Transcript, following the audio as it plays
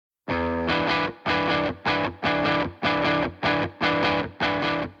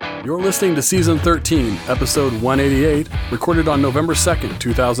You're listening to Season 13, Episode 188, recorded on November 2nd,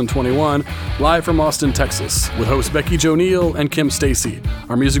 2021, live from Austin, Texas, with hosts Becky Jo Neal and Kim Stacy.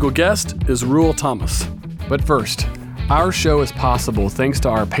 Our musical guest is Ruel Thomas. But first, our show is possible thanks to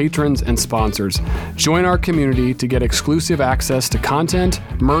our patrons and sponsors. Join our community to get exclusive access to content,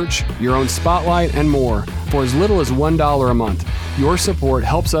 merch, your own spotlight, and more for as little as $1 a month. Your support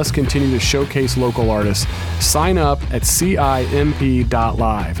helps us continue to showcase local artists. Sign up at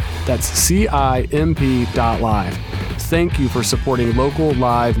CIMP.live. That's CIMP.live. Thank you for supporting local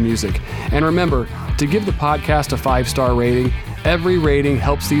live music. And remember to give the podcast a 5-star rating. Every rating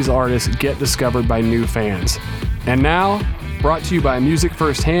helps these artists get discovered by new fans. And now, brought to you by Music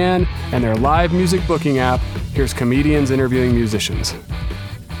Firsthand and their live music booking app, here's comedians interviewing musicians.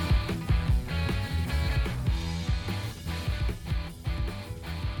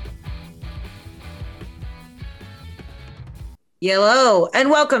 Hello,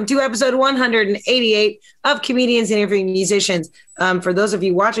 and welcome to episode 188 of Comedians Interviewing Musicians. For those of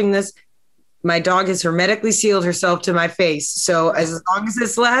you watching this, my dog has hermetically sealed herself to my face. So as long as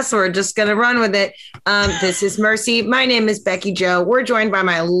this lasts, we're just going to run with it. This is Mercy. My name is Becky Jo. We're joined by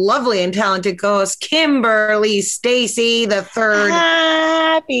my lovely and talented co-host, Kimberly Stacy the Third.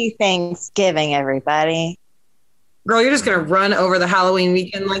 Happy Thanksgiving, everybody. Girl, you're just going to run over the Halloween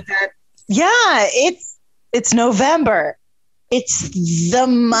weekend like that? Yeah, it's November. It's the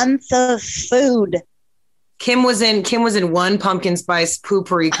month of food. Kim was in one pumpkin spice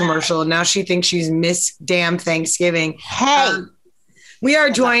poopery commercial. Now she thinks she's Miss Damn Thanksgiving. Hey, we are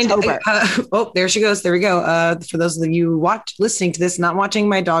joined. There she goes. There we go. For those of you listening to this, not watching,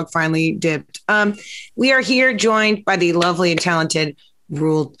 my dog finally dipped. We are here joined by the lovely and talented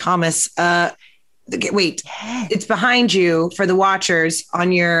Ruel Thomas. Wait, it's behind you for the watchers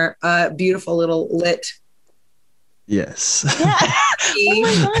on your beautiful little lit. Yes. Yeah. Oh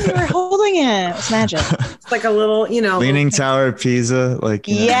my God, you were holding it. It's magic. It's like a little, Leaning Tower of Pisa.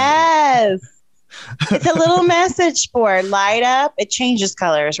 Yes. It's a little message board. Light up. It changes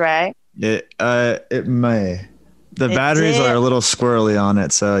colors, right? It may. The batteries are a little squirrely on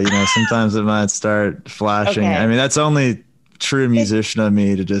it, so sometimes it might start flashing. Okay. I mean, that's only true musician of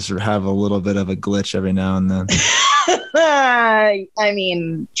me to just have a little bit of a glitch every now and then. I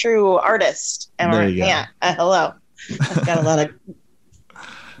mean, true artist. There you go. Yeah. Hello. I've got a lot of.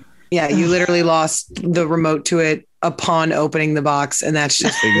 Yeah, you literally lost the remote to it upon opening the box, and that's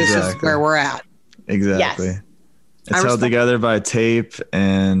just, this is where we're at. Exactly. Yes. It's held together by tape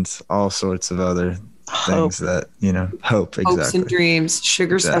and all sorts of other things that, hope. Exactly. Hopes and dreams,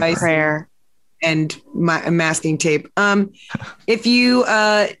 sugar spice, prayer, and masking tape. If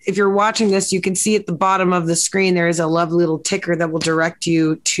you're watching this, you can see at the bottom of the screen, there is a lovely little ticker that will direct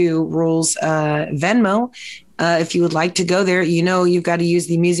you to Ruel's Venmo. If you would like to go there, you've got to use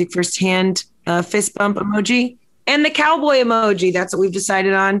the Music Firsthand fist bump emoji and the cowboy emoji. That's what we've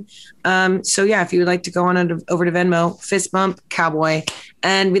decided on. So yeah, if you would like to go on over to Venmo, fist bump, cowboy.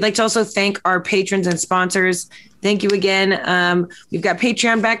 And we'd like to also thank our patrons and sponsors. Thank you again. We've got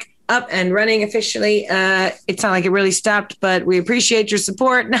Patreon back up and running officially. It's not like it really stopped, but we appreciate your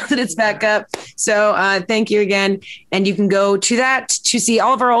support now that it's back up. So thank you again. And you can go to that to see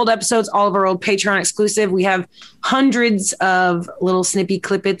all of our old episodes, all of our old Patreon exclusive. We have hundreds of little snippy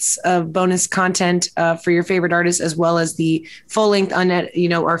clippets of bonus content for your favorite artists, as well as the full length,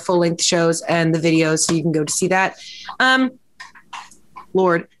 our full length shows and the videos. So you can go to see that.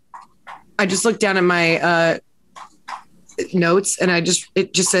 Lord, I just looked down at my notes and it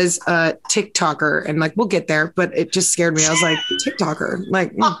just says TikToker, and we'll get there, but it just scared me. I was like, TikToker,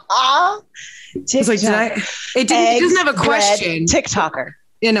 it's like, it doesn't have a question. TikToker,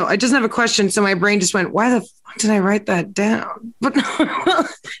 it doesn't have a question, so my brain just went, why the fuck did I write that down? But I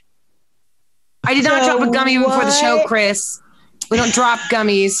did not drop a gummy before the show, Chris. We don't drop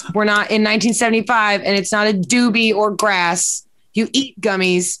gummies. We're not in 1975, and it's not a doobie or grass. You eat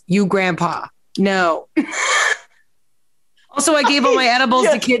gummies, you grandpa. No. Also, I gave all my edibles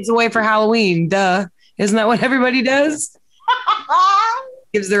to kids away for Halloween. Duh. Isn't that what everybody does?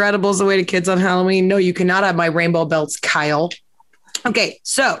 Gives their edibles away to kids on Halloween. No, you cannot have my rainbow belts, Kyle. Okay,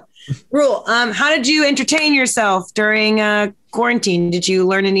 so, Ruel, how did you entertain yourself during quarantine? Did you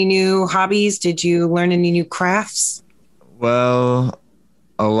learn any new hobbies? Did you learn any new crafts? Well,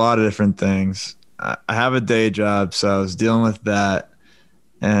 a lot of different things. I have a day job, so I was dealing with that.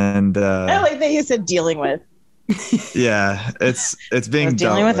 And I like that you said dealing with. Yeah, it's being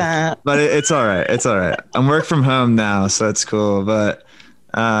dealing with that, but it's all right. It's all right. I'm work from home now, so it's cool. But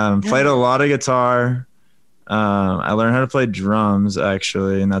played a lot of guitar. I learned how to play drums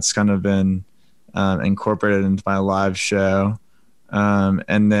actually, and that's kind of been incorporated into my live show.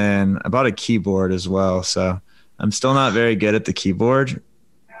 And then I bought a keyboard as well. So I'm still not very good at the keyboard.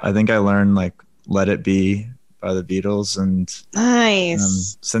 I think I learned like Let It Be by the Beatles. And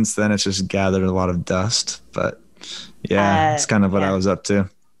nice. Since then it's just gathered a lot of dust, but yeah, it's kind of what I was up to.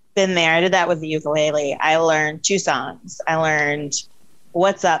 Been there. I did that with the ukulele. I learned 2 songs. I learned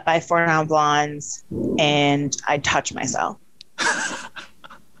What's Up by 4 Non Blondes and I Touch Myself.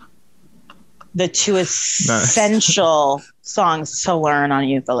 The 2 essential songs to learn on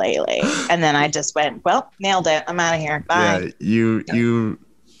ukulele. And then I just went, well, nailed it. I'm out of here. Bye. Yeah, you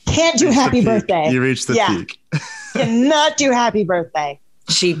can't do Happy Birthday. You reached the peak. Cannot do Happy Birthday.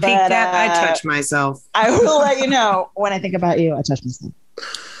 She peaked at I Touch Myself. I will let you know when I think about you. I touch myself.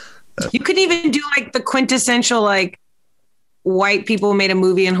 You could even do like the quintessential, like white people made a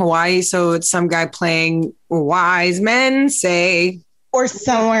movie in Hawaii. So it's some guy playing Wise Men Say. Or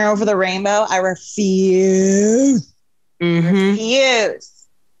Somewhere Over the Rainbow. I refuse. Refuse.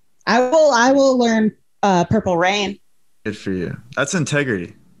 I will learn Purple Rain. Good for you. That's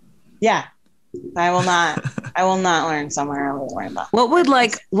integrity. Yeah. I will not learn Somewhere Over the Rainbow. What would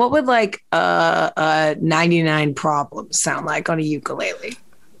 99 Problems sound like on a ukulele?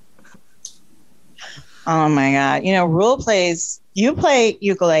 Oh my God. You play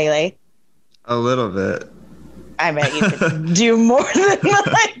ukulele. A little bit. I bet you could do more than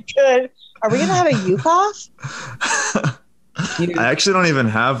I could. Are we going to have a uke-off? I actually don't even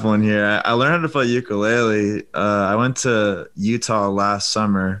have one here. I learned how to play ukulele. I went to Utah last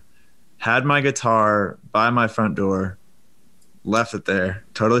summer, had my guitar by my front door, left it there,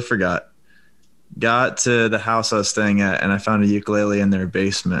 totally forgot. Got to the house I was staying at, and I found a ukulele in their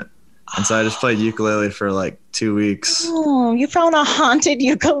basement. And so I just played ukulele for like 2 weeks. Oh, you found a haunted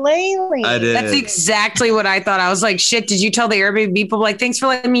ukulele. I did. That's exactly what I thought. I was like, shit, did you tell the Airbnb people, like, thanks for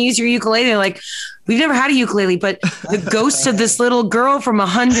letting me use your ukulele? Like, we've never had a ukulele, but the ghost of this little girl from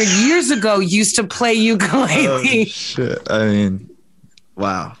 100 years ago used to play ukulele. Oh, shit. I mean,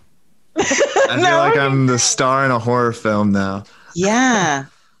 wow. I feel like I'm the star in a horror film now. Yeah.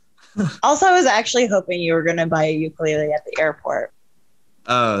 Also, I was actually hoping you were going to buy a ukulele at the airport.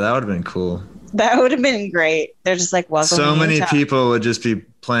 Oh, that would have been cool. That would have been great. They're just like, welcome. So many people would just be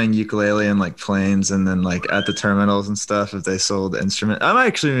playing ukulele in like planes and then like at the terminals and stuff if they sold instruments.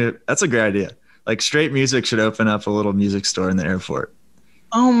 That's a great idea. Like Straight Music should open up a little music store in the airport.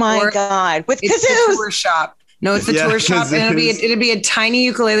 Oh my God. With it's the tour shop. No, it's the tour shop. And it'll be a tiny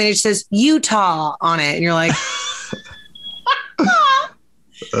ukulele and it says Utah on it. And you're like,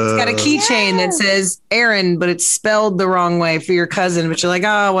 it's got a keychain that says Aaron, but it's spelled the wrong way for your cousin. But you're like,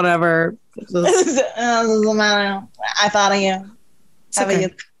 oh, whatever. I thought of you. Okay.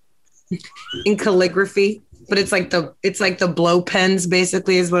 In calligraphy, but it's like the blow pens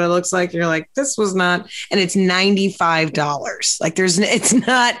basically is what it looks like. You're like, this was not, and it's $95. Like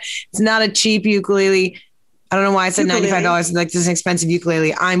it's not a cheap ukulele. I don't know why I said $95. Like, this is an expensive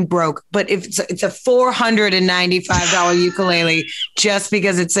ukulele. I'm broke. But if it's a $495 ukulele just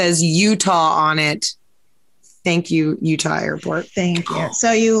because it says Utah on it. Thank you, Utah Airport. Thank you.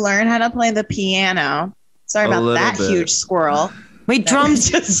 So you learn how to play the piano. Sorry about that huge squirrel. Wait, drums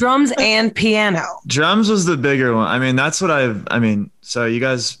and piano. Drums was the bigger one. I mean, that's what so you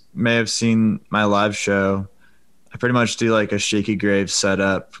guys may have seen my live show. I pretty much do like a Shaky Graves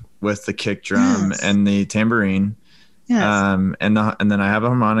setup with the kick drum and the tambourine. Yes. And then I have a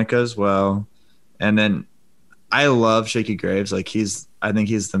harmonica as well. And then I love Shaky Graves. Like I think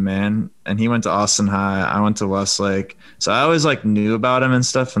he's the man. And he went to Austin High. I went to Westlake. So I always like knew about him and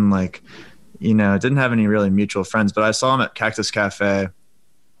stuff. And like, didn't have any really mutual friends, but I saw him at Cactus Cafe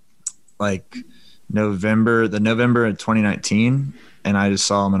like November of 2019. And I just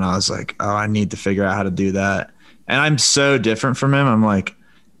saw him and I was like, oh, I need to figure out how to do that. And I'm so different from him. I'm like,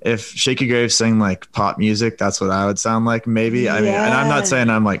 if Shaky Graves sang like pop music, that's what I would sound like maybe. I mean, and I'm not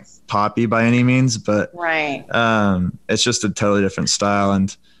saying I'm like poppy by any means, but right. It's just a totally different style.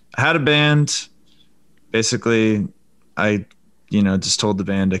 And I had a band. Basically, I, just told the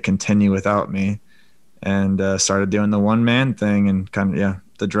band to continue without me and started doing the one-man thing and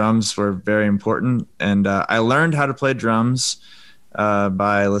the drums were very important. And I learned how to play drums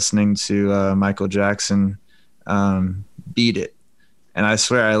by listening to Michael Jackson, Beat It. And I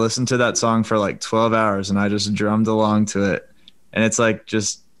swear I listened to that song for like 12 hours and I just drummed along to it. And it's like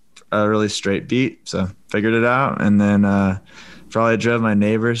just a really straight beat. So figured it out. And then probably drove my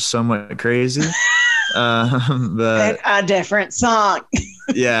neighbors somewhat crazy. But a different song.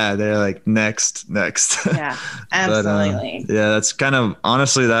 Yeah, they're like next. Yeah, absolutely. But, that's kind of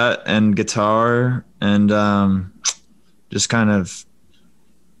honestly that and guitar and just kind of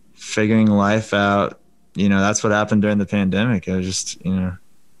figuring life out that's what happened during the pandemic. It was just,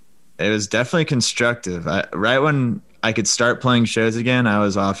 it was definitely constructive. Right when I could start playing shows again, I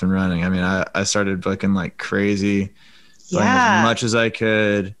was off and running. I mean, I started booking like crazy, playing as much as I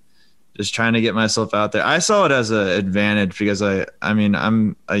could, just trying to get myself out there. I saw it as an advantage because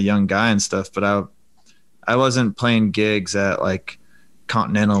I'm a young guy and stuff, but I wasn't playing gigs at like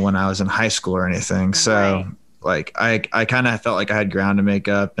Continental when I was in high school or anything. So like I kind of felt like I had ground to make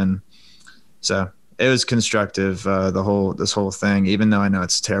up, and so it was constructive. This whole thing, even though I know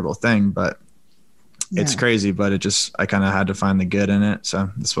it's a terrible thing, but it's crazy, but I kind of had to find the good in it. So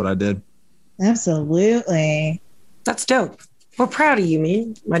that's what I did. Absolutely. That's dope. We're proud of you,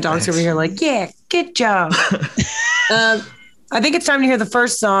 man. My dog's over here like, yeah, good job. I think it's time to hear the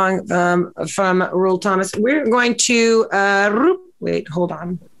first song from Ruel Thomas. We're going to, wait, hold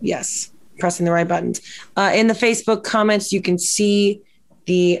on. Yes, pressing the right buttons. In the Facebook comments, you can see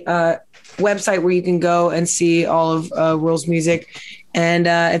the website where you can go and see all of Ruel's music. And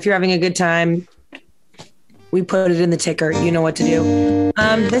if you're having a good time, we put it in the ticker. You know what to do.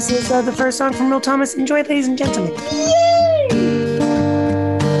 This is the first song from Ruel Thomas. Enjoy, ladies and gentlemen. Yay!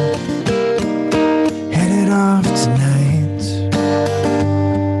 Headed off tonight.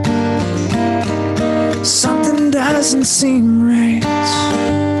 Something doesn't seem right.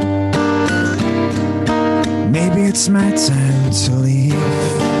 Maybe it's my time to leave.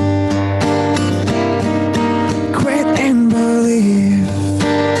 Quit and believe.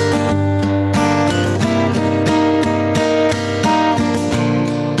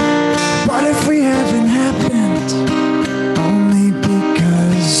 What if we haven't happened? Only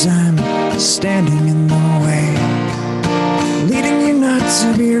because I'm standing in the way, leading you not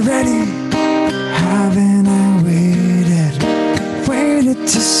to be ready. Haven't I waited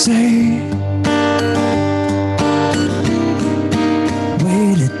to say,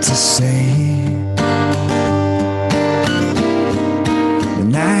 the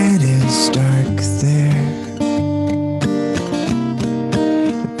night is dark there.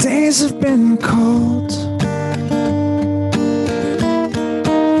 The days have been cold,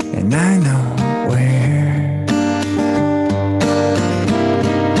 and I know where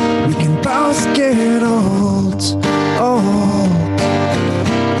we can both get old.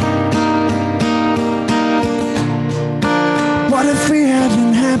 What if we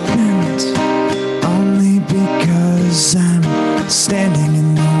haven't happened? Only because I'm standing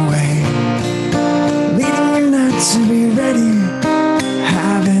in the way, leading you not to be ready.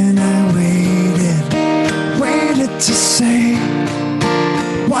 Haven't I waited to say,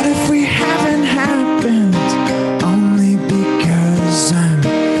 what if we haven't happened? Only because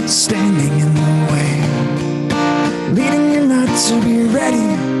I'm standing in the way, leading you not to be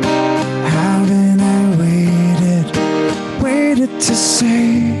ready. Haven't I waited to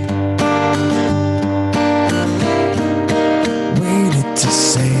say,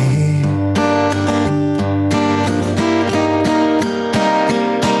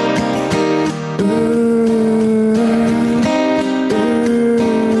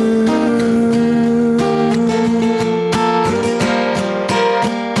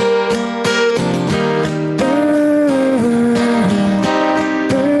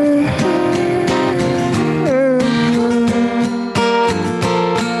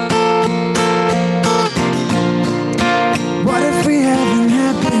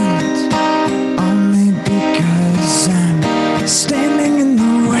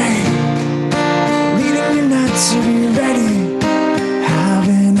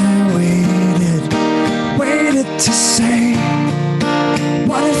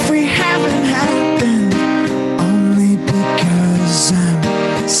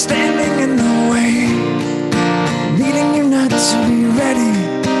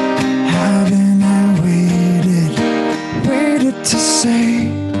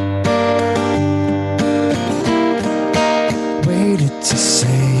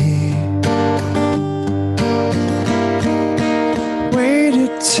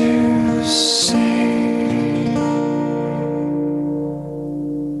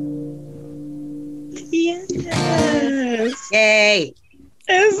 Yay.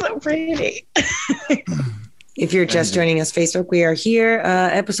 It's so pretty. If you're just joining us, Facebook, we are here,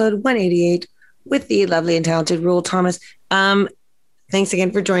 episode 188 with the lovely and talented Ruel Thomas. Thanks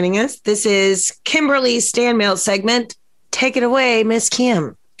again for joining us. This is Kimberly's Stand Mail segment. Take it away, Miss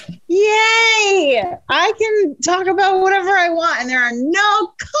Kim. Yay! I can talk about whatever I want and there are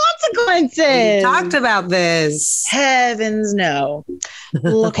no consequences. We talked about this. Heavens no.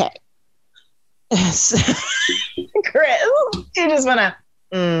 Okay. Chris, you just want to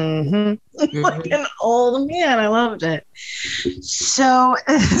like an old man. I loved it. So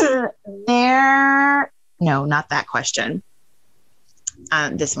there no, not that question.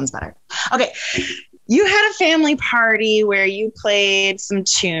 This one's better. Okay. You had a family party where you played some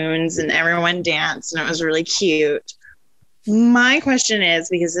tunes and everyone danced and it was really cute. My question is,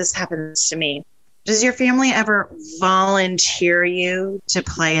 because this happens to me, does your family ever volunteer you to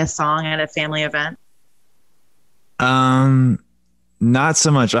play a song at a family event? Not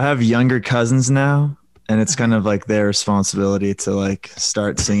so much. I have younger cousins now, and it's kind of like their responsibility to like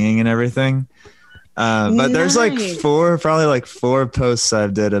start singing and everything. But there's like probably like four posts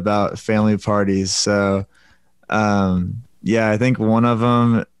I've did about family parties. So, yeah, I think one of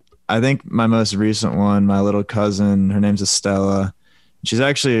them, I think my most recent one, my little cousin, her name's Estella. She's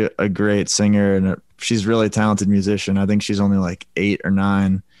actually a great singer and she's a really talented musician. I think she's only like 8 or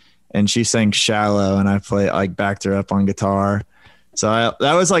 9, and she sang Shallow, and I backed her up on guitar. So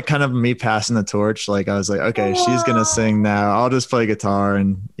that was like kind of me passing the torch. Like I was like, okay, she's going to sing now. I'll just play guitar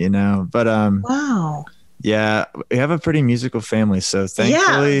and, but, wow. Yeah, we have a pretty musical family. So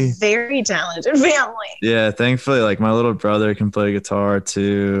thankfully, yeah, very talented family. Yeah. Thankfully, like my little brother can play guitar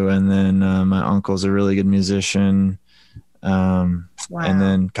too. And then, my uncle's a really good musician. Wow. And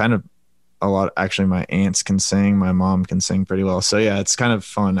then kind of actually my aunts can sing. My mom can sing pretty well. So yeah, it's kind of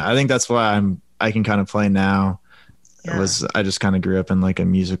fun. I think that's why I can kind of play now. Yeah. I just kind of grew up in like a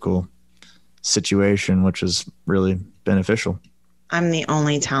musical situation, which was really beneficial. I'm the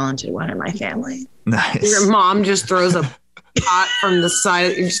only talented one in my family. Nice. Your mom just throws a pot from the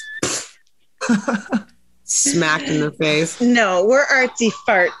side smacked in the face. No, we're artsy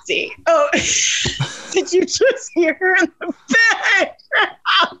fartsy. Oh, did you just hear her in the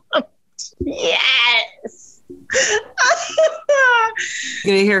background? Yes.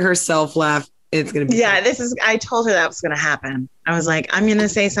 You're gonna hear herself laugh. It's going to be fun. I told her that was going to happen. I was like, I'm going to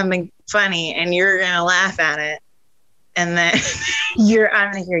say something funny and you're going to laugh at it. And then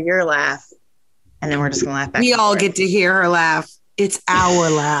I'm going to hear your laugh. And then we're just going to laugh back. We all get to hear her laugh. It's our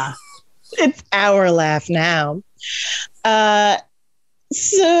laugh. It's our laugh now. Utah.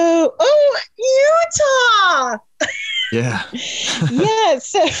 Yeah. Yeah.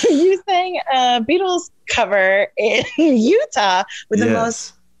 So you sang a Beatles cover in Utah with the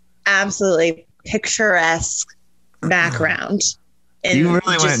most absolutely picturesque background. And you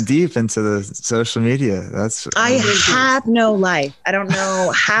really went deep into the social media. I have no life. I don't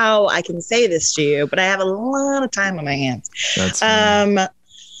know how I can say this to you, but I have a lot of time on my hands. That's funny.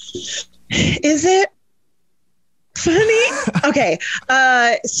 Is it funny? Okay.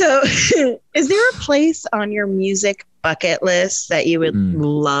 So is there a place on your music bucket list that you would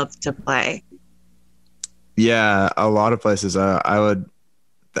love to play? Yeah, a lot of places.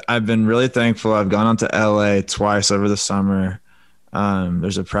 I've been really thankful. I've gone on to LA twice over the summer.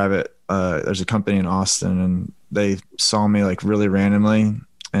 There's a company in Austin, and they saw me like really randomly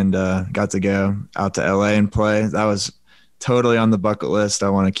and got to go out to LA and play. That was totally on the bucket list. I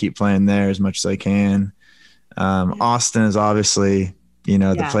want to keep playing there as much as I can. Austin is obviously,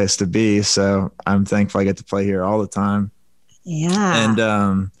 the place to be. So I'm thankful I get to play here all the time. Yeah.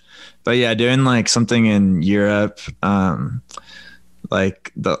 And, but yeah, doing like something in Europe,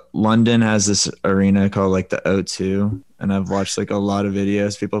 like London has this arena called like the O2, and I've watched like a lot of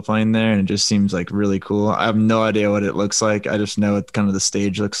videos, people playing there, and it just seems like really cool. I have no idea what it looks like. I just know what kind of the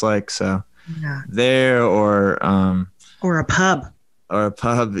stage looks like. So there or a pub. Or a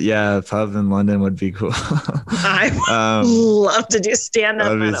pub. Yeah, a pub in London would be cool. I love to do stand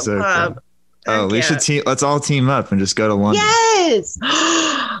up at a pub. Cool. Oh, let's all team up and just go to London. Yes.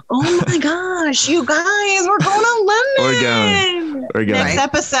 Oh my gosh, you guys, we're going to London. We're going. Next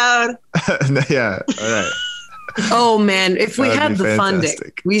episode. Yeah. All right. Oh man, if we had the funding,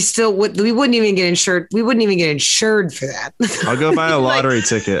 we wouldn't even get insured. We wouldn't even get insured for that. I'll go buy a lottery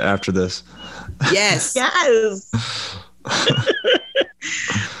ticket after this. Yes. Yes.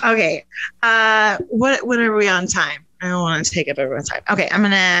 Okay. What are we on time? I don't want to take up everyone's time. Okay, I'm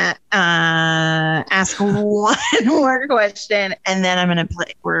gonna ask one more question, and then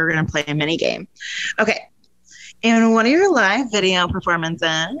we're gonna play a mini game. Okay. In one of your live video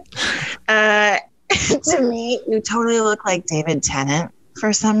performances, to me, you totally look like David Tennant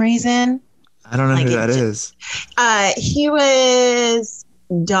for some reason. I don't know who that is. He was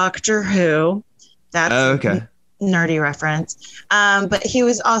Doctor Who. That's okay. Nerdy reference. But he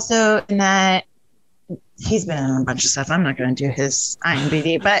was also in that. He's been in a bunch of stuff. I'm not going to do his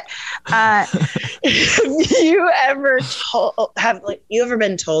IMDb, but have you ever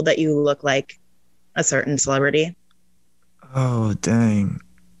been told that you look like a certain celebrity? Oh, dang.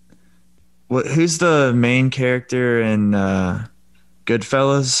 Who's the main character in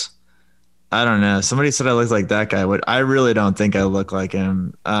Goodfellas? I don't know. Somebody said I look like that guy. I really don't think I look like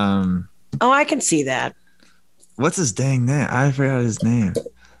him. Oh, I can see that. What's his dang name? I forgot his name.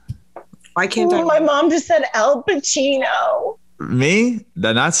 Why can't I? My mom just said Al Pacino. Me?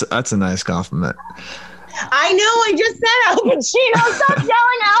 That's a nice compliment. I know. I just said Al Pacino. Stop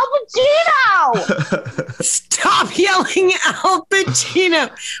yelling Al Pacino. Stop yelling Al Pacino.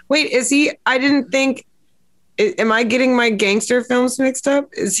 Wait, is he? I didn't think. Am I getting my gangster films mixed up?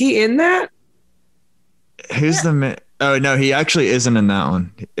 Is he in that? Who's the man? Oh no, he actually isn't in that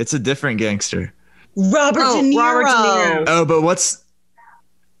one. It's a different gangster. Robert De Niro. Oh, but what's?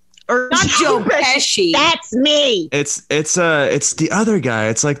 Or Not Joe Pesci. That's me. It's the other guy.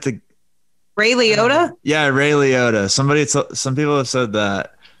 It's like the Ray Liotta. Yeah, Ray Liotta. Some people have said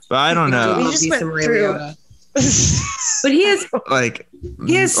that, but I don't know. We just went through. But he has like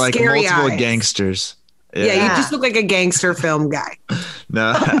scary multiple eyes. Gangsters. Yeah, you just look like a gangster film guy.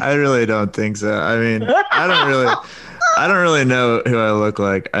 No, I really don't think so. I mean, I don't really know who I look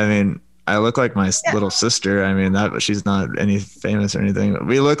like. I mean, I look like my little sister. I mean, she's not any famous or anything.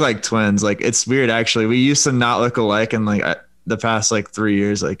 We look like twins. Like, it's weird actually. We used to not look alike, and like the past like 3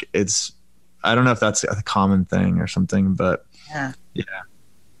 years, like I don't know if that's a common thing or something, but yeah.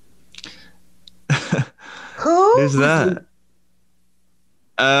 Who's that?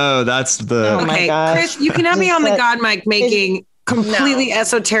 Oh, that's the. Oh my Okay, gosh. Chris, you cannot be on the God mic making completely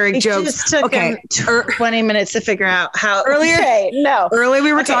esoteric It jokes. just took him 20 minutes to figure out how. Earlier- Okay, no. Earlier,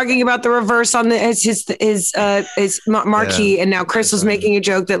 we were talking about the reverse on his marquee, and now Chris was making a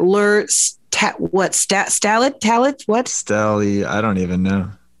joke that Stelly, I don't even know.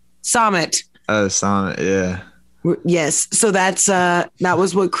 Summit. Oh, Summit, yeah. Yes, so that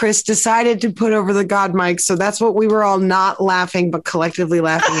was what Chris decided to put over the God mic. So that's what we were all not laughing, but collectively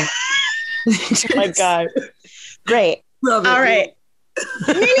laughing at. Oh my God. Great. Love it. All right.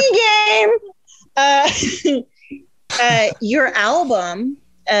 Mini game. Your album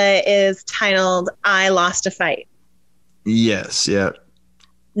is titled I Lost a Fight. Yes, yeah.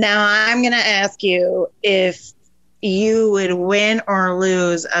 Now I'm going to ask you if you would win or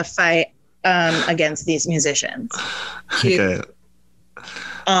lose a fight against these musicians. Okay.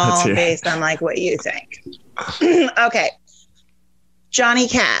 All hear it. based on like what you think. Okay. Johnny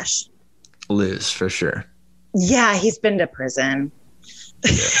Cash. Lose for sure. Yeah, he's been to prison.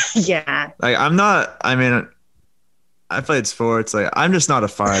 Yeah. Like, I'm not. I mean, I played sports. Like, I'm just not a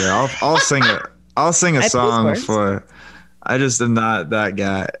fighter. I'll sing it. I'll sing a I play song sports. for. I just am not that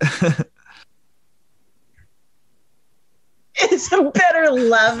guy. It's a better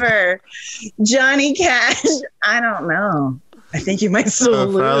lover. Johnny Cash. I don't know. I think you might still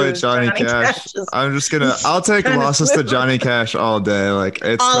lose. Probably Johnny Cash. is- I'll take kind of losses to swift. Johnny Cash all day. Like,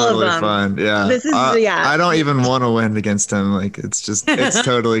 it's All of totally them. fun. Yeah. This is- I don't even want to win against him. Like, it's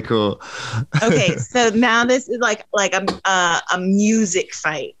totally cool. Okay, so now this is like a music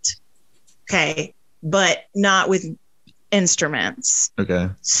fight. Okay, but not with instruments. Okay.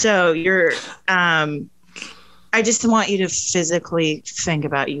 So you're I just want you to physically think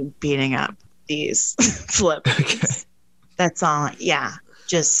about you beating up these celebrities. Okay. That's all. Yeah.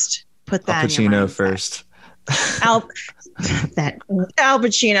 Just put that Al in your Pacino mindset. first. Al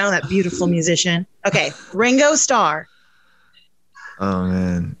Pacino, that beautiful musician. Okay. Ringo Starr. Oh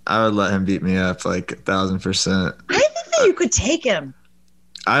man, I would let him beat me up like 1,000%. I think that you could take him.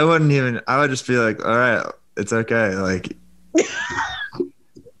 I wouldn't even. I would just be like, all right, it's okay. Like,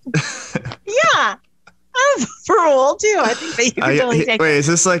 Yeah. For all too. I think that you could totally take wait, him. is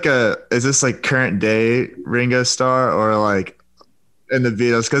this like current day Ringo Starr or like in the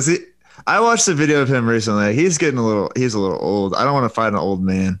Beatles? Because I watched a video of him recently. He's a little old. I don't want to fight an old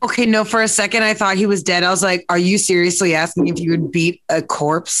man. Okay, no, for a second I thought he was dead. I was like, are you seriously asking if you would beat a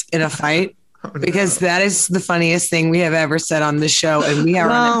corpse in a fight? Because that is the funniest thing we have ever said on this show. And we are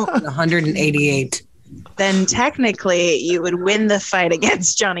on episode 188. Then technically you would win the fight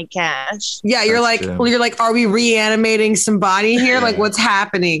against Johnny Cash. Yeah, you're That's like, true. are we reanimating somebody here? Like, what's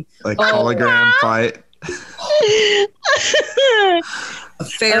happening? Like hologram fight.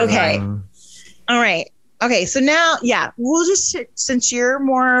 Fair Okay. Um, All right. Okay. So now, yeah, we'll just, since you're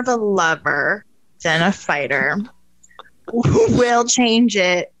more of a lover than a fighter, we'll change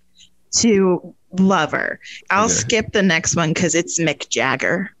it to lover. I'll Okay. skip the next one because it's Mick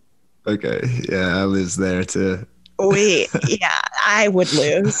Jagger. okay. Yeah, I lose there too. Yeah, I would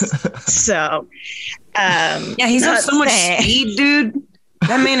lose. So, Yeah, he's got not so much saying- speed, dude.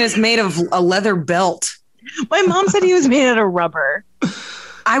 That man is made of a leather belt. My mom said he was made out of rubber.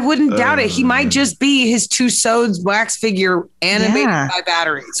 I wouldn't doubt it. He might just be his two sods wax figure animated Yeah. by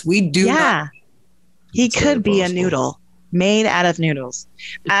batteries. We do not. Yeah. He It's could very be a possible. noodle made out of noodles.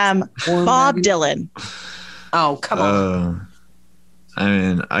 Bob Dylan. Oh, come on. I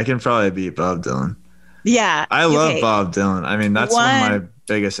mean, I can probably beat Bob Dylan. Yeah. I love okay. Bob Dylan. I mean, that's one of my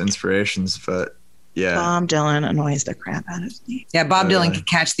biggest inspirations, but yeah. Bob Dylan annoys the crap out of me. Yeah, Bob Dylan really? can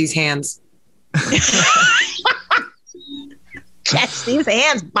catch these hands. Catch these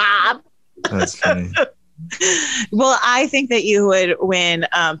hands, Bob. That's funny. Well, I think that you would win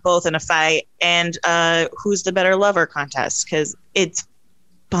both in a fight and who's the better lover contest, because it's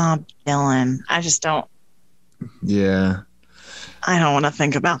Bob Dylan. I just don't. Yeah. I don't want to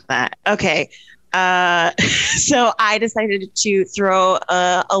think about that. Okay. So I decided to throw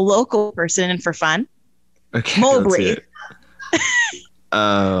a local person in for fun. Okay. Mobley.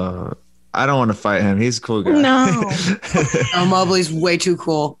 I don't want to fight him. He's a cool guy. No. Oh, Mobley's way too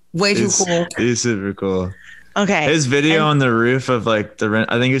cool. Way too cool. He's super cool. Okay. His video on the roof of like I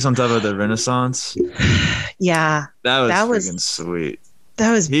think he was on top of the Renaissance. Yeah. That was freaking sweet.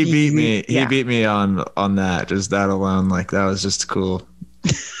 That was He beat me. Yeah. He beat me on that. Just that alone. Like that was just cool.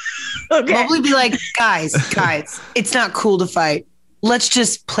 Okay. Mobley be like, guys, it's not cool to fight. Let's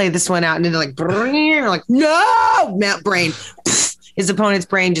just play this one out. And then they're like, no, Matt brain. His opponent's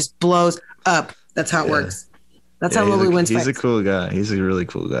brain just blows up. That's how it works. That's how Mobley wins fights. He's a cool guy. He's a really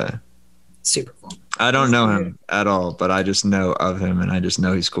cool guy. Super cool. I don't know him at all, but I just know of him and I just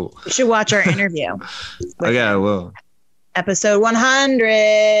know he's cool. You should watch our interview. Okay, I will. Episode 100.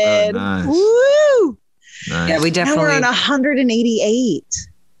 Oh, nice. Woo! Nice. Yeah, we Now we're on definitely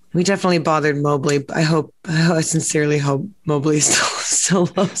 188. bothered Mobley. I sincerely hope Mobley still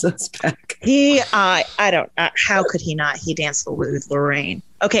loves us back. He, I don't, how could he not? He danced with Lorraine.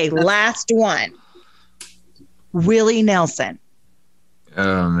 Okay, last one. Willie Nelson.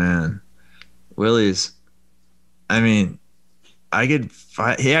 Oh man, Willie's. I mean, I could.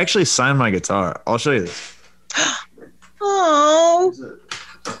 He actually signed my guitar. I'll show you this. Oh,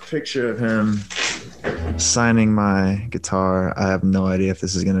 A picture of him signing my guitar. I have no idea if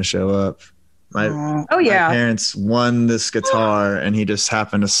this is gonna show up. My Oh yeah. my parents won this guitar, and he just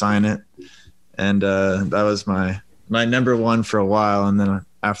happened to sign it. And that was my number one for a while. And then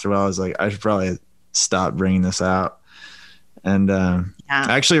after a while, I was like, I should probably stop bringing this out. And I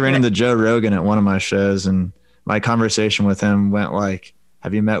actually ran into Joe Rogan at one of my shows, and my conversation with him went like,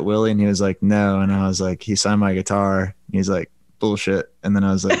 have you met Willie? And he was like, no. And I was like, he signed my guitar. And he's like, bullshit. And then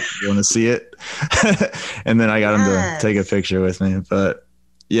I was like, you want to see it? And then I got him to take a picture with me. But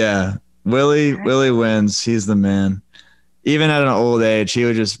yeah, Willie wins. He's the man. Even at an old age, he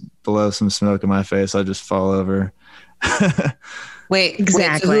would just blow some smoke in my face. I'd just fall over. Wait,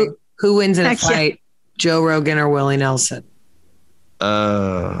 Exactly. so who wins in a Heck yeah. fight? Joe Rogan or Willie Nelson?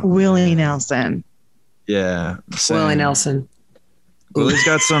 Willie Nelson. Yeah. Same. Willie Nelson. Willie's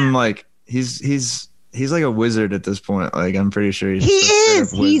got some like he's like a wizard at this point. Like I'm pretty sure He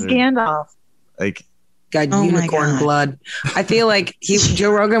is. He's Gandalf. Like Got Oh my unicorn God. blood. I feel like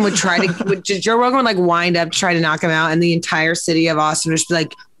Joe Rogan would Joe Rogan would like wind up to try to knock him out, and the entire city of Austin would just be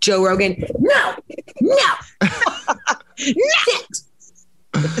like, Joe Rogan, no.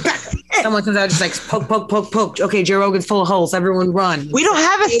 Someone comes out just like poke. Okay, Joe Rogan's full of holes. Everyone run. We don't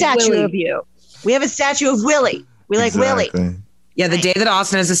have a Hey, statue Willie. of you. We have a statue of Willie. We like Willie. exactly. Yeah, the day that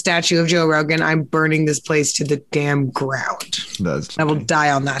Austin has a statue of Joe Rogan, I'm burning this place to the damn ground. That's I will die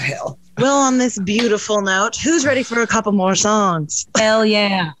on that hill. Well, on this beautiful note, who's ready for a couple more songs? Hell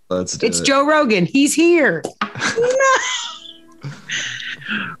yeah. Let's do It's it. Joe Rogan. He's here.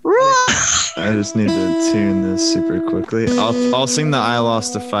 I just need to tune this super quickly. I'll sing the I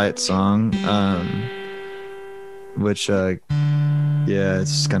Lost a Fight song. Which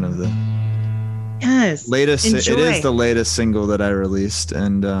it's kind of the Yes. latest. It Enjoy. is the latest single that I released,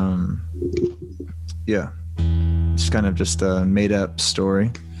 and it's kind of just a made up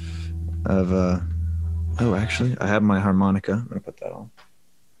story of actually I have my harmonica. I'm gonna put that on.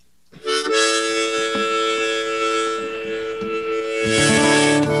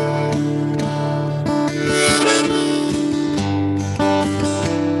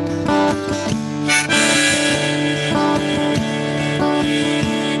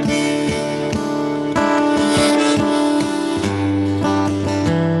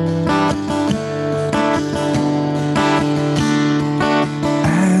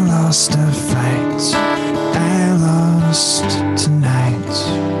 I lost a fight. I lost tonight.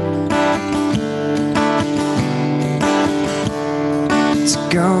 To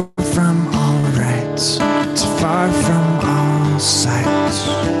go from all right to far from all sight.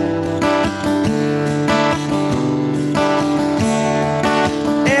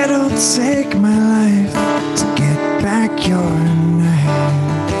 It'll take my life to get back your knife.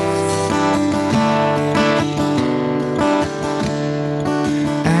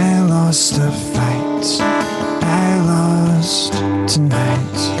 I lost a fight. I lost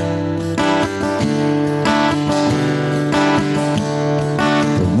tonight.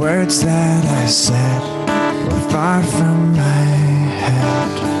 words that I said were far from my head.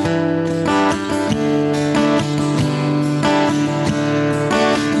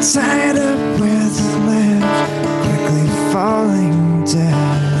 Tied up with lead, quickly falling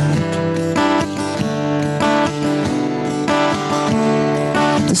dead.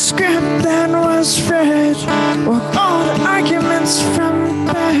 The script that was read were old arguments from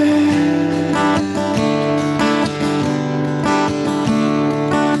bed.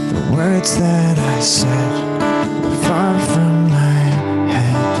 The words that I said were far from my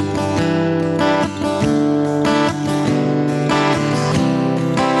head.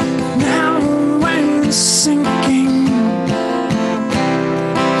 Now I'm sinking,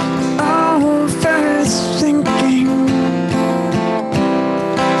 overthinking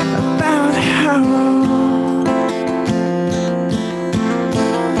about how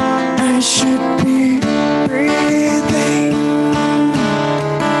I should be breathing.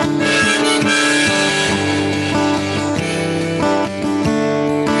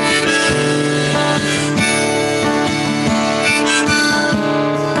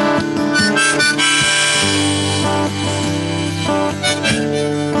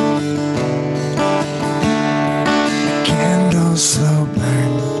 Candle slow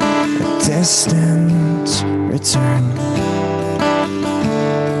burn, a distant return.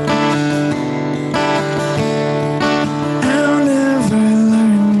 I'll never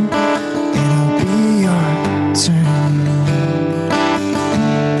learn, it'll be your turn.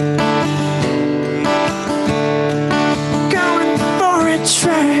 Going for a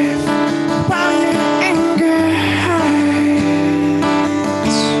drive while your anger hides.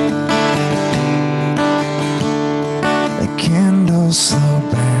 The candle slow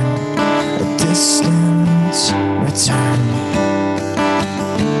burn, a distant return.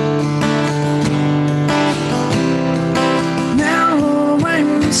 Now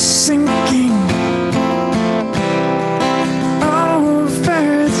I'm sinking,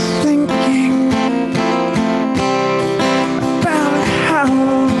 overthinking about how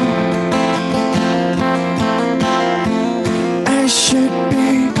I should be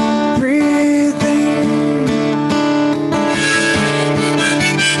breathing.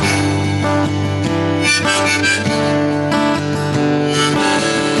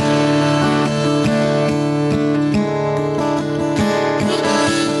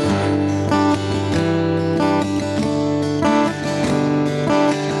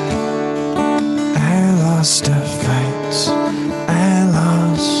 I lost a fight, I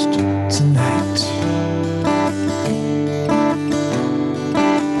lost tonight.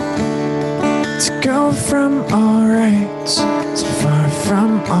 To go from all right to far from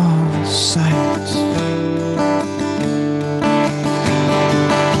all sight.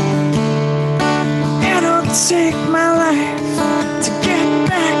 It'll take my life to get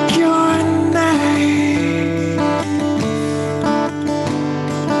back your knife.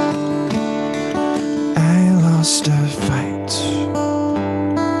 I lost a fight.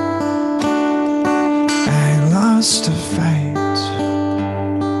 I lost a fight.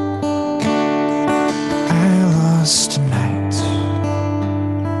 I lost tonight.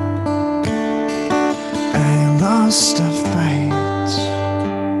 I lost a fight.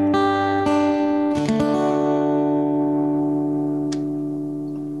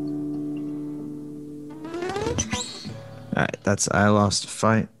 All right, that's I Lost a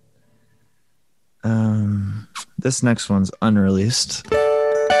Fight. This next one's unreleased,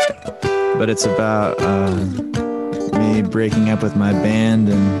 but it's about me breaking up with my band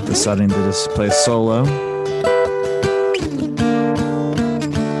and deciding to just play solo.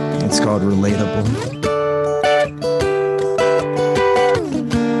 It's called Relatable.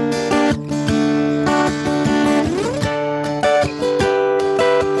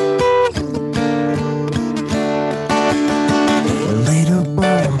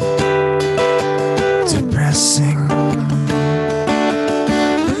 Relatable, depressing.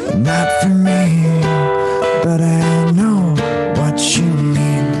 Not for me, but I know what you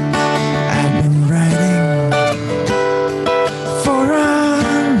mean. I've been writing for a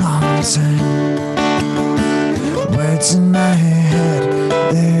long time. Words in my head,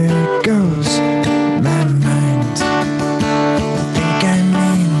 there goes my mind. Think I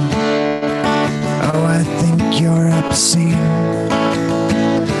mean, oh, I think you're obscene.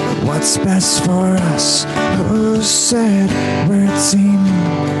 What's best for us? Who said we're a team?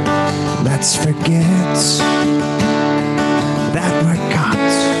 Let's forget that we're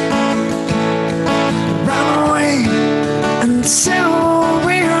caught. Run away until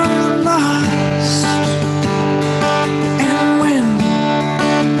we're lost. And when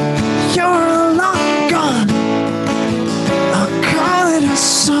you're long gone, I'll call it a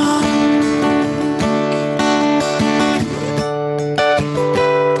song.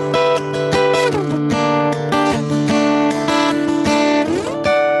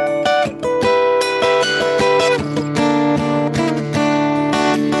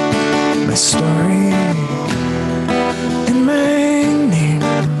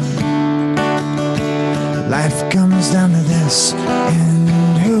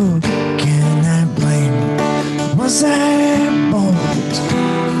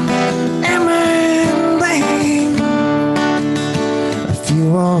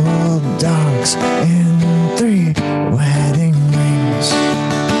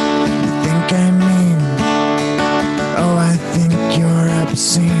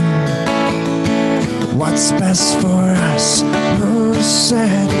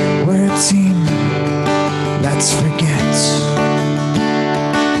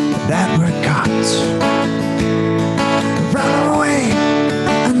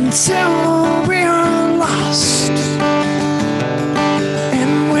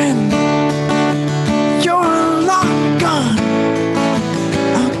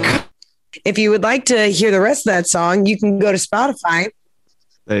 if you would like to hear the rest of that song, you can go to Spotify.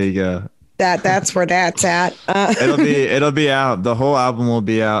 There you go. That's where that's at. It'll be out. The whole album will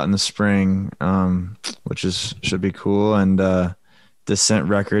be out in the spring, which should be cool. And Descent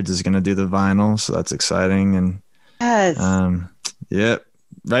Records is going to do the vinyl, so that's exciting. And Yes. yep.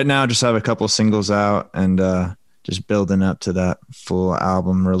 Right now, just have a couple singles out and just building up to that full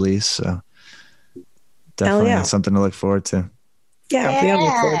album release. So definitely something to look forward to. Yeah, we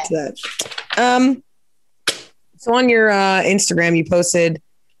look forward to that. So on your Instagram, you posted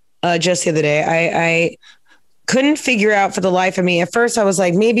just the other day. I couldn't figure out for the life of me. At first, I was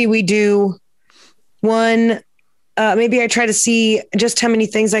like, maybe we do one. Maybe I try to see just how many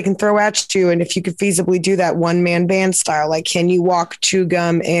things I can throw at you, and if you could feasibly do that one-man band style. Like, can you walk, chew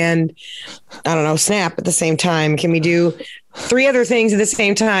gum, and I don't know, snap at the same time? Can we do 3 other things at the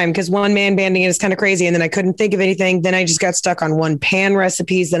same time? Because one-man banding is kind of crazy. And then I couldn't think of anything. Then I just got stuck on one pan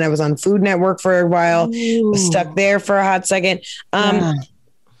recipes. Then I was on Food Network for a while. Was stuck there for a hot second.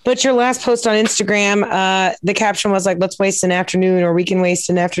 But your last post on Instagram, the caption was like, "Let's waste an afternoon," or "We can waste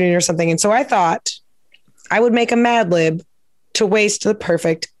an afternoon," or something. And so I thought I would make a Mad Lib to waste the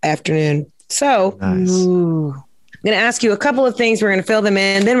perfect afternoon. So Nice. I'm going to ask you a couple of things. We're going to fill them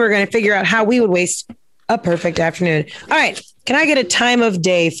in. Then we're going to figure out how we would waste a perfect afternoon. All right. Can I get a time of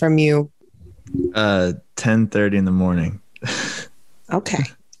day from you? 10:30 in the morning. Okay.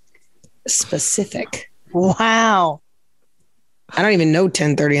 Specific. Wow. I don't even know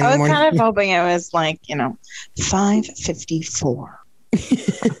 10:30 in I the was morning. kind of hoping it was like, 5:54.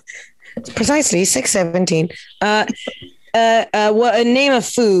 It's precisely 6:17. What a name of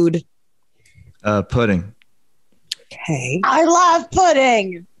food? Pudding. Okay. I love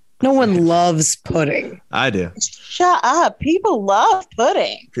pudding. No one loves pudding. I do. Shut up. People love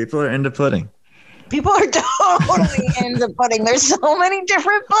pudding. People are into pudding. People are totally into pudding. There's so many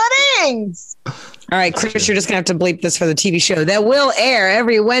different puddings. All right, Chris, you're just going to have to bleep this for the TV show that will air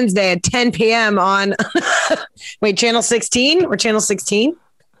every Wednesday at 10 p.m. on, channel 16 or channel 16?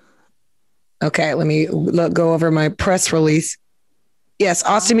 Okay, let me go over my press release. Yes,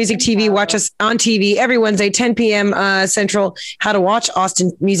 Austin Music TV. Watch us on TV every Wednesday, 10 p.m. Central. How to watch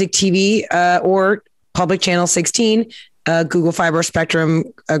Austin Music TV or Public Channel 16, Google Fiber, Spectrum,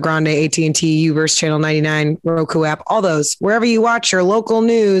 Grande, AT&T, Uverse, Channel 99, Roku app, all those. Wherever you watch your local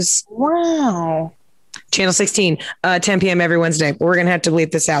news. Wow. Channel 16, 10 p.m. every Wednesday. We're going to have to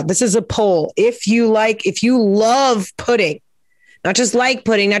bleep this out. This is a poll. If you love pudding, not just like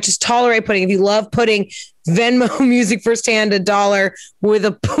pudding, not just tolerate pudding. If you love pudding, Venmo Music Firsthand $1 with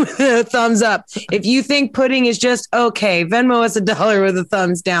a thumbs up. If you think pudding is just okay, Venmo us $1 with a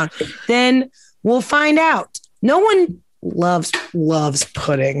thumbs down. Then we'll find out. No one loves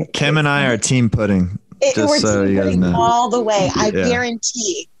pudding. Kim and I are team pudding. We're Just so team you guys pudding know. all the way. I Yeah.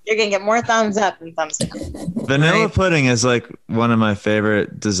 guarantee you're going to get more thumbs up than thumbs down. Vanilla Right. pudding is like one of my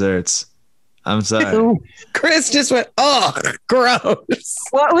favorite desserts. I'm sorry. Chris just went, oh, gross.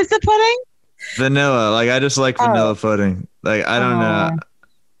 What was the pudding? Vanilla. Like, I just like vanilla pudding. Like, I don't know.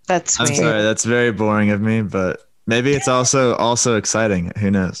 That's I'm sweet. sorry. That's very boring of me, but maybe it's also exciting. Who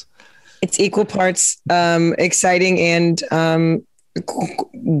knows? It's equal parts exciting and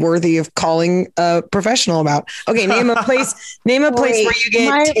worthy of calling a professional about. Okay, name a place where you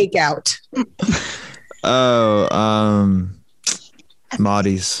get takeout. Oh,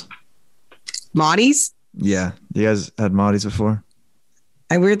 Maudie's. Maudie's? Yeah. You guys had Maudie's before?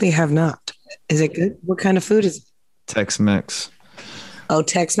 I weirdly have not. Is it good? What kind of food is it? Tex-Mex. Oh,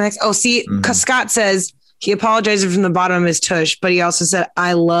 Tex-Mex. Oh, see, Scott says he apologizes from the bottom of his tush, but he also said,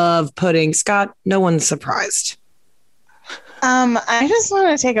 I love pudding. Scott, no one's surprised. I just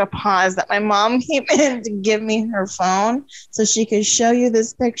want to take a pause that my mom came in to give me her phone so she could show you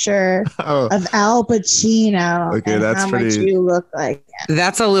this picture Oh, of Al Pacino. Okay, and that's how much pretty- you look like.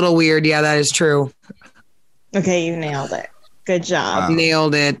 That's a little weird. Yeah, that is true. Okay, you nailed it. Good job. Wow.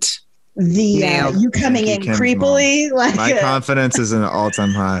 Nailed it. The you coming in Thank you, Kim's creepily like my confidence is an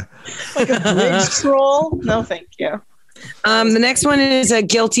all-time high. like a bridge troll. No, thank you. The next one is a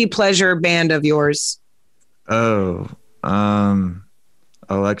guilty pleasure band of yours. Oh,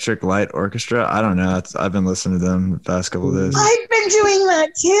 Electric Light Orchestra. I don't know. I've been listening to them the past couple of days. I've been doing that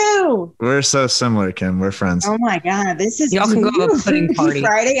too. We're so similar, Kim. We're friends. Oh my god, this is Y'all can go to a do pudding Freaky party.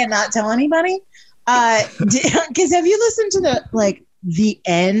 Friday and not tell anybody. Because have you listened to the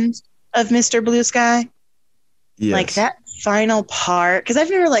end of Mr. Blue Sky? Yes. Like that final part? Because I've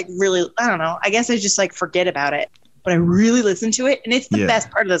never really, I don't know. I guess I just forget about it, but I really listened to it, and it's the Yeah. best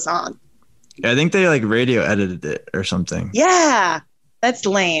part of the song. I think they radio edited it or something. Yeah, that's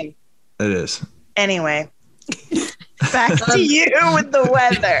lame. It is. Anyway, Back to you with the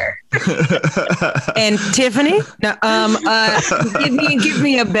weather. And Tiffany, no, give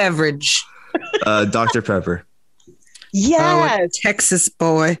me a beverage. Dr. Pepper. Yes. Texas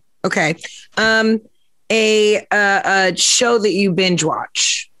boy. Okay. A show that you binge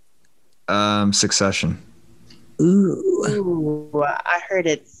watch. Succession. Ooh. I heard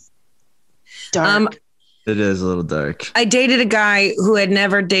it's dark. It is a little dark. I dated a guy who had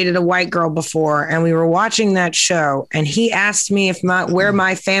never dated a white girl before, and we were watching that show, and he asked me where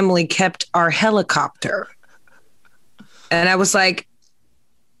my family kept our helicopter. And I was like,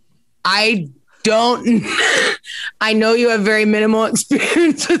 I know you have very minimal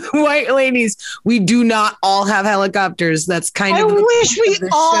experience with white ladies. We do not all have helicopters. That's kind of. I wish we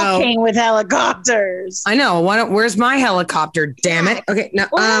all show. came with helicopters. I know. Where's my helicopter? Damn it. Okay. No.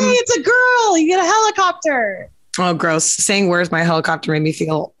 Well, hey, it's a girl. You get a helicopter. Oh, gross. Saying "where's my helicopter" made me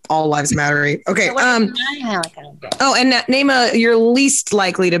feel all lives matter. Okay. So where's my helicopter? Oh, and name your least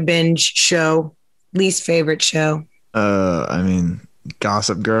likely to binge show. Least favorite show. I mean,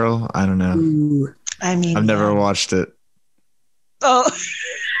 Gossip Girl. I don't know. Ooh. I mean, I've never watched it. Oh,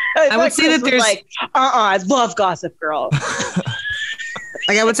 I would say that there's like, I love Gossip Girl.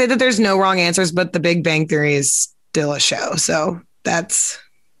 Like, I would say that there's no wrong answers, but The Big Bang Theory is still a show. So that's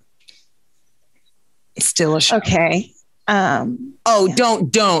still a show. Okay. Oh, yeah.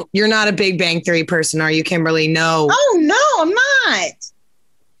 Don't. You're not a Big Bang Theory person, are you, Kimberly? No. Oh, no, I'm not.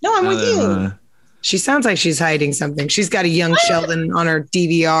 No, I'm with you. She sounds like she's hiding something. She's got a young Sheldon on her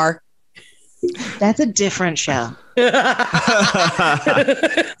DVR. That's a different show. Okay,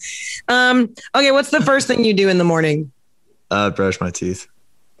 what's the first thing you do in the morning? Brush my teeth.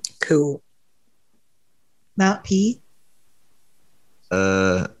 Cool. Not pee?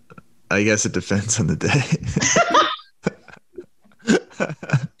 I guess it depends on the day.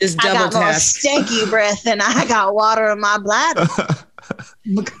 Just I double got more task. stanky breath and I got water in my bladder.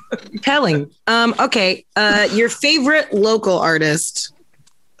 Telling. Okay. Your favorite local artist?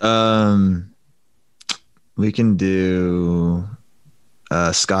 We can do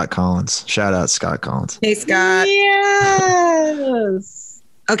Scott Collins. Shout out Scott Collins. Hey, Scott. Yes.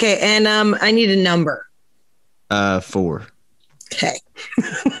 Okay, and I need a number. 4. Okay.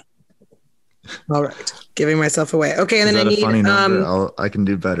 All right. Giving myself away. Okay, and Is then that I a need funny number? I can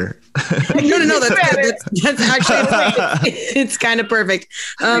do better. No. That's actually it's kind of perfect.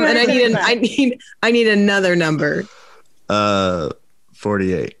 And I need another number.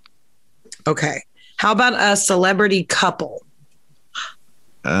 48. Okay. How about a celebrity couple?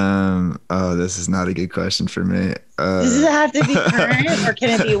 This is not a good question for me. Does it have to be current or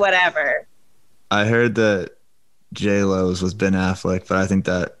can it be whatever? I heard that J-Lo's was Ben Affleck, but I think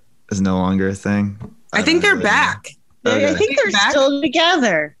that is no longer a thing. I think they're back. Okay. I think they're still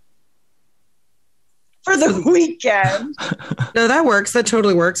together for the weekend. No, that works. That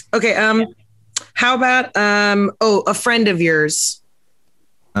totally works. Okay. How about a friend of yours?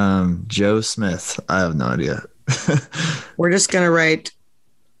 Joe Smith. I have no idea. We're just gonna write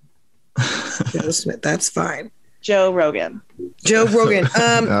Joe Smith. That's fine. Joe Rogan. Joe Rogan.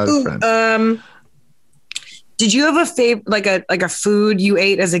 Did you have a favorite, like a food you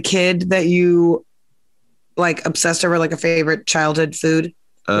ate as a kid that you like obsessed over, like a favorite childhood food?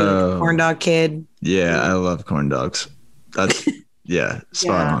 Corn dog kid. Yeah, I love corn dogs. That's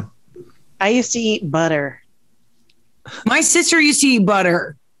spot on. I used to eat butter. My sister used to eat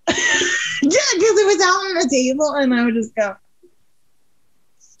butter. Yeah, because it was out on the table, and I would just go.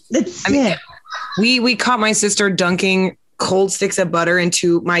 That's it. We caught my sister dunking cold sticks of butter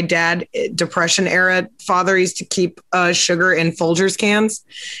into my dad, Depression era father used to keep sugar in Folgers cans,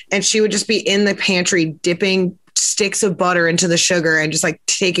 and she would just be in the pantry dipping sticks of butter into the sugar and just like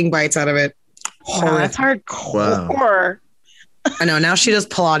taking bites out of it. Wow, that's hardcore. Wow. I know. Now she does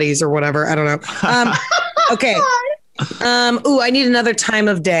Pilates or whatever. I don't know. Okay. I need another time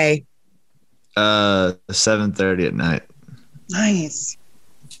of day. 7:30 at night. Nice.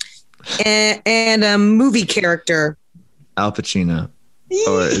 And a movie character. Al Pacino.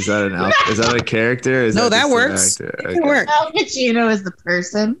 Or is that a character? No, that works. Okay. It works. Al Pacino is the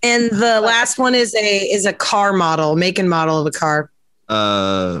person. And the last one is a car model, make and model of a car.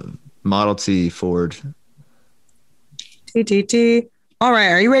 Model T Ford. TTT. All right.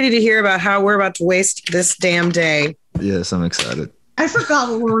 Are you ready to hear about how we're about to waste this damn day? Yes, I'm excited. I forgot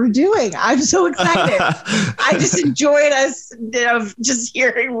what we were doing. I'm so excited. I just enjoyed us just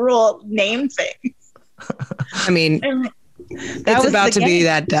hearing Rule name things. I mean, it's about to be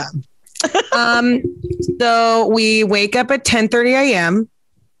that dumb. So we wake up at 10:30 a.m.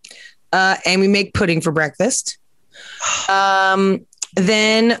 And we make pudding for breakfast.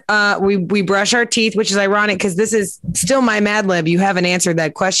 Then we brush our teeth, which is ironic because this is still my Mad Lib. You haven't answered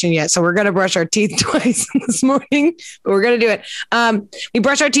that question yet. So we're going to brush our teeth twice this morning, but we're going to do it. We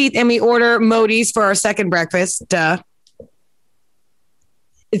brush our teeth and we order Modi's for our second breakfast. Duh.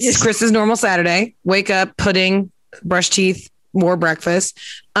 It's Chris's normal Saturday. Wake up, pudding, brush teeth, more breakfast.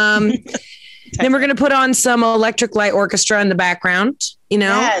 Then we're going to put on some Electric Light Orchestra in the background, you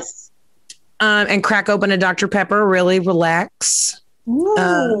know? Yes. And crack open a Dr. Pepper, really relax.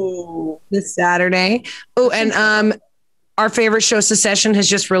 This Saturday. Oh, and our favorite show, Secession, has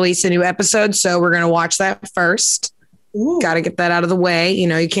just released a new episode, so we're going to watch that first. Got to get that out of the way. You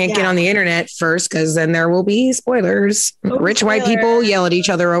know, you can't get on the internet first because then there will be spoilers. Rich white people yell at each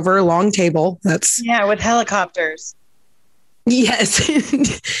other over a long table. That's with helicopters. Yes.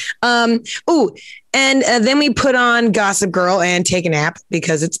 And then we put on Gossip Girl and take a nap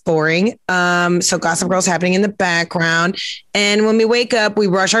because it's boring. So Gossip Girl's happening in the background. And when we wake up, we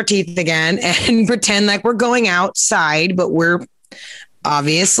brush our teeth again and pretend like we're going outside, but we're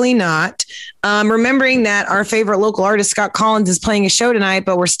obviously not. Remembering that our favorite local artist, Scott Collins, is playing a show tonight,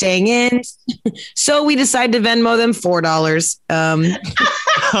 but we're staying in. So we decide to Venmo them $4.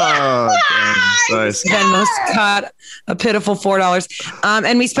 Oh, dang. Nice. Venmo Scott a pitiful $4.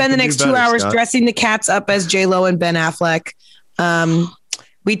 And we spend the next 2 hours dressing the cats up as J-Lo and Ben Affleck.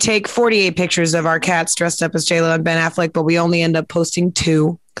 We take 48 pictures of our cats dressed up as J-Lo and Ben Affleck, but we only end up posting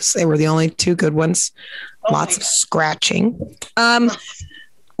 2 because they were the only 2 good ones. Lots of scratching.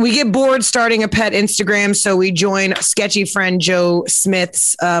 We get bored starting a pet Instagram, so we join sketchy friend Joe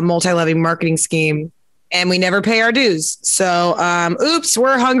Smith's multi-level marketing scheme, and we never pay our dues. So, oops,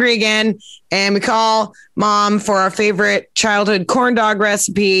 we're hungry again, and we call mom for our favorite childhood corn dog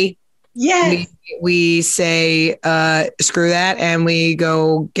recipe. Yes. We say, screw that, and we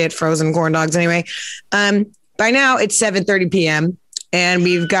go get frozen corn dogs anyway. By now, it's 7:30 p.m., and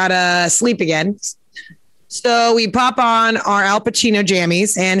we've got to sleep again. So we pop on our Al Pacino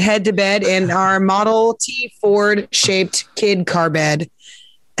jammies and head to bed in our Model T Ford shaped kid car bed.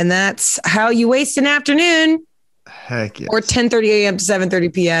 And that's how you waste an afternoon. Heck yes. Or 10:30 a.m. to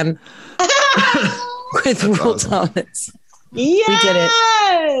 7:30 p.m. with Rule Thomas. Yes. We did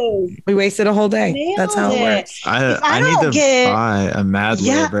it. We wasted a whole day. Nailed that's how it works. I need to buy a Mad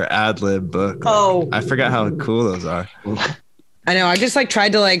Lib or Ad Lib book. Oh, I forgot how cool those are. I know. I just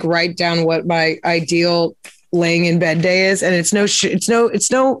tried to write down what my ideal laying in bed day is, and it's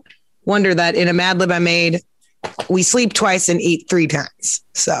no wonder that in a Mad Lib I made, we sleep twice and eat 3 times.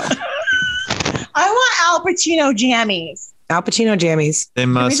 So I want Al Pacino jammies. Al Pacino jammies. They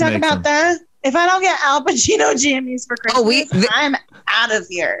must. Can we talk about that? If I don't get Al Pacino jammies for Christmas, I'm out of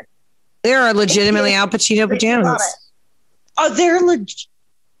here. There are legitimately Al Pacino pajamas. Oh, they're legit.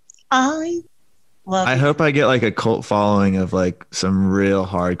 I hope I get a cult following of some real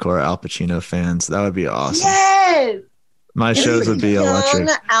hardcore Al Pacino fans. That would be awesome. Yes. My shows would be electric.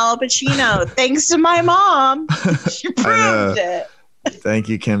 Al Pacino, thanks to my mom. She proved it. Thank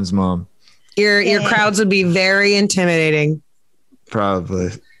you, Kim's mom. Your crowds would be very intimidating.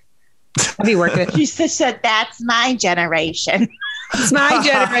 Probably. That'd be worth it. She said, "That's my generation." It's my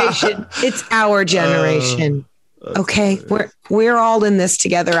generation. It's our generation. Okay, we're all in this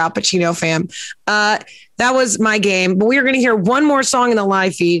together, Al Pacino fam. That was my game, but we're going to hear one more song in the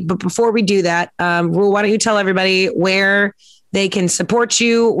live feed. But before we do that, Rule, why don't you tell everybody where they can support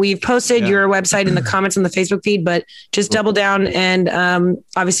you? We've posted your website in the comments on the Facebook feed, but just double down. And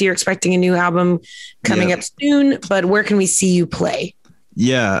obviously, you're expecting a new album coming up soon. But where can we see you play?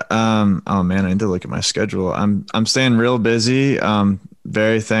 Yeah. Oh man, I need to look at my schedule. I'm staying real busy.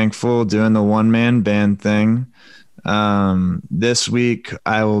 Very thankful doing the one-man band thing. This week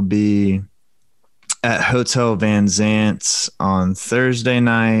I will be at Hotel Van Zant on Thursday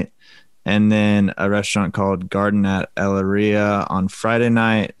night, and then a restaurant called Garden at Elleria on Friday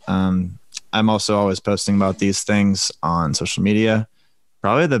night. I'm also always posting about these things on social media.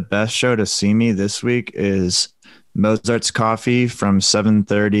 Probably the best show to see me this week is Mozart's Coffee from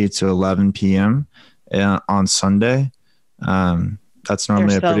 7:30 to 11 p.m. On Sunday. That's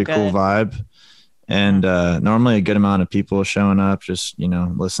normally a pretty cool vibe. And normally a good amount of people showing up, just,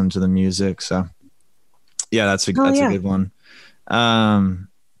 listen to the music. So, yeah, that's a good one.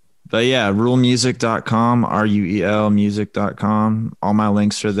 But, yeah, rulemusic.com, RUEL music.com. All my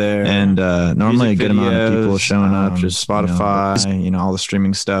links are there. And normally a good amount of people showing up, just Spotify, all the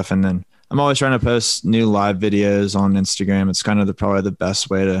streaming stuff. And then I'm always trying to post new live videos on Instagram. It's kind of probably the best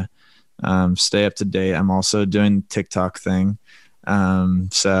way to stay up to date. I'm also doing the TikTok thing.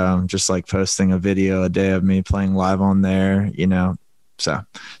 So I'm just posting a video a day of me playing live on there, so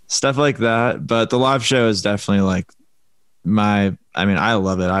stuff like that. But the live show is definitely I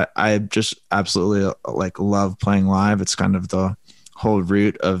love it. I just absolutely like love playing live. It's kind of the whole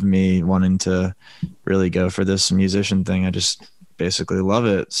root of me wanting to really go for this musician thing. I just basically love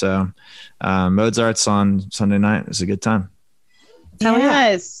it. So Mozart's on Sunday night. It's a good time.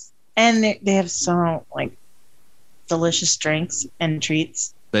 Yes. And they have so like delicious drinks and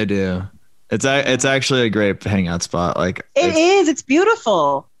treats. They do. It's actually a great hangout spot. Like it's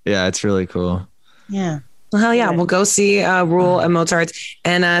beautiful. Yeah, it's really cool. Yeah. Well, hell yeah. We'll go see Rule and Mozart's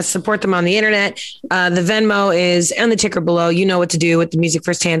and support them on the internet. The Venmo is on the ticker below. You know what to do with the music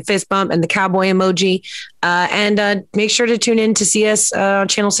firsthand fist bump and the cowboy emoji. And make sure to tune in to see us on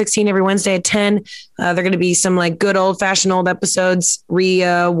Channel 16 every Wednesday at 10. They're going to be some like good old fashioned old episodes,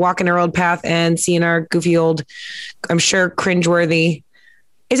 walking our old path and seeing our goofy old, I'm sure, cringeworthy.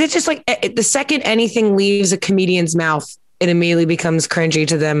 Is it just like the second anything leaves a comedian's mouth, it immediately becomes cringy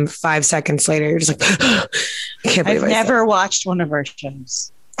to them 5 seconds later? You're just like, I can't believe I've never watched one of our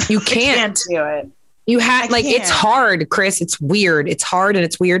shows. You can't do it. You had like, it's hard, Chris. It's weird. It's hard and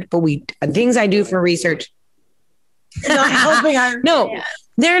it's weird, but things I do for research. Not helping. No,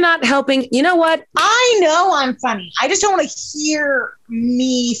 they're not helping. You know what? I know I'm funny. I just don't want to hear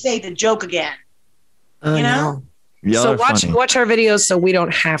me say the joke again. You know? Y'all so are watch our videos so we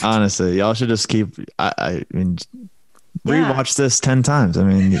don't have to. Honestly, y'all should just keep, rewatch this 10 times. I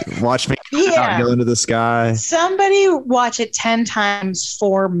mean, watch me go into the sky. Somebody watch it 10 times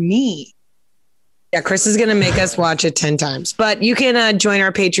for me. Yeah, Chris is going to make us watch it 10 times. But you can join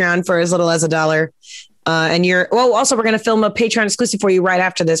our Patreon for as little as $1. Also, we're going to film a Patreon exclusive for you right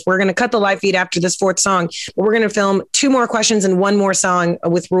after this. We're going to cut the live feed after this 4th song, but we're going to film 2 more questions and 1 more song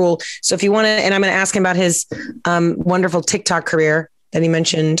with Rule. So if you want to, and I'm going to ask him about his wonderful TikTok career that he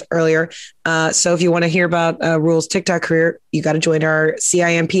mentioned earlier. So if you want to hear about Rule's TikTok career, you got to join our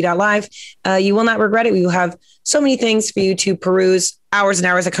CIMP.live. You will not regret it. We will have so many things for you to peruse, hours and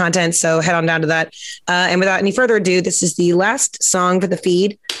hours of content. So head on down to that. And without any further ado, this is the last song for the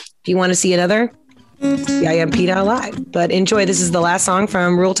feed. If you want to see another, CIMP.live. But enjoy. This is the last song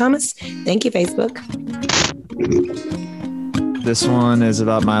from Rule Thomas. Thank you, Facebook. This one is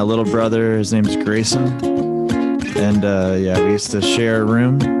about my little brother. His name's Grayson. And we used to share a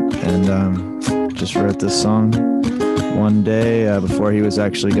room, and just wrote this song one day before he was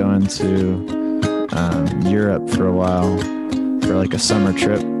actually going to Europe for a while for like a summer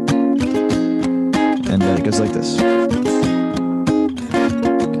trip. And it goes like this.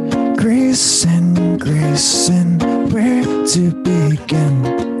 Grayson, Grayson, where to begin?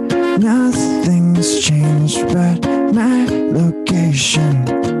 Nothing's changed but my location.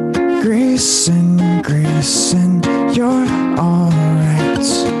 Grayson, Grayson, you're alright.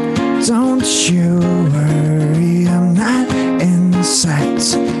 Don't you worry, I'm not in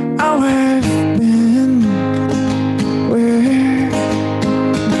sight. Oh, I've been where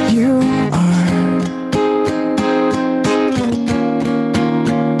you are.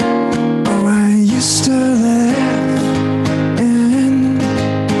 Oh, I used to live in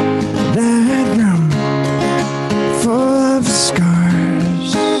that room full of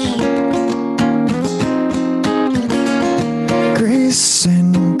scars.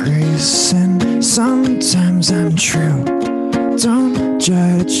 Grayson, Grayson, sometimes I'm true. Don't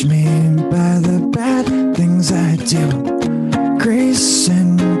judge me by the bad things I do.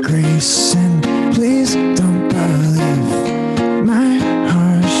 Grayson, Grayson, please don't believe my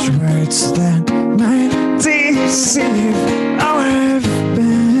harsh words that might deceive. Oh, I've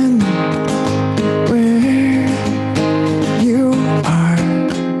been where you are.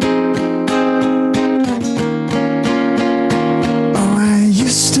 Oh, I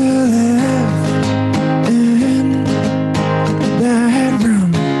used to live in that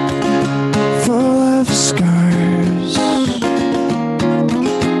room full of scars.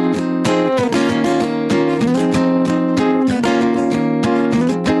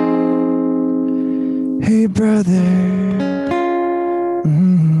 Hey, brother,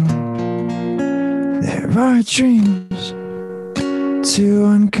 there are dreams to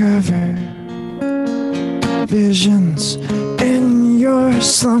uncover, visions in your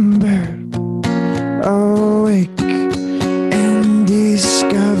slumber. Awake and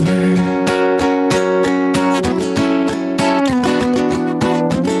discover.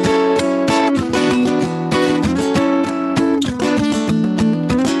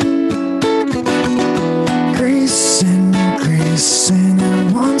 Grayson, Grayson,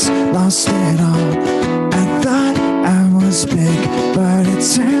 I once lost it all. I thought I was big, but it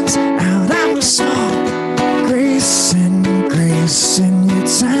turns out I'm small. Grayson, Grayson, your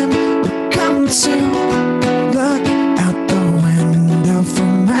time will come to look out the window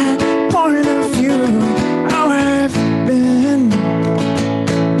from my point of view. Oh, I've been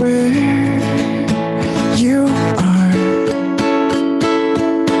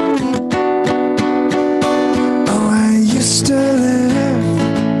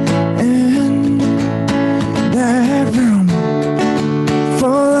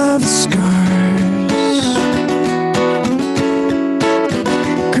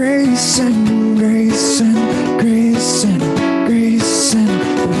Grayson, Grayson, Grayson, Grayson,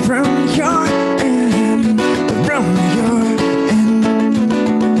 the room you're in, the room you're in.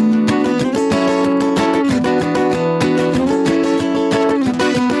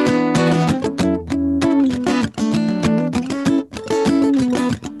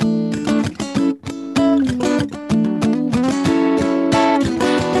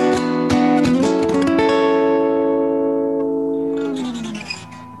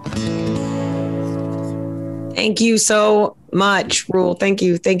 Thank you so much, Rule. Thank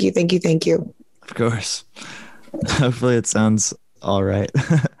you. Thank you. Thank you. Thank you. Of course. Hopefully it sounds all right.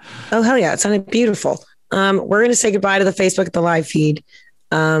 Oh, hell yeah. It sounded beautiful. We're going to say goodbye to the Facebook, the live feed.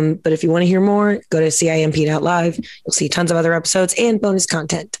 But if you want to hear more, go to CIMP.live. You'll see tons of other episodes and bonus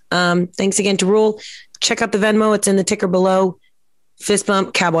content. Thanks again to Rule. Check out the Venmo. It's in the ticker below. Fist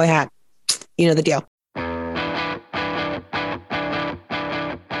bump, cowboy hat. You know the deal.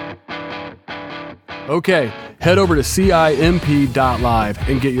 Okay, head over to CIMP.live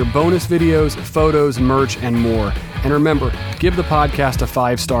and get your bonus videos, photos, merch, and more. And remember, give the podcast a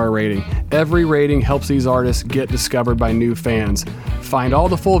 5-star rating. Every rating helps these artists get discovered by new fans. Find all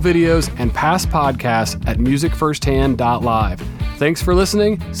the full videos and past podcasts at musicfirsthand.live. Thanks for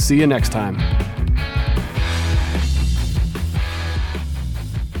listening. See you next time.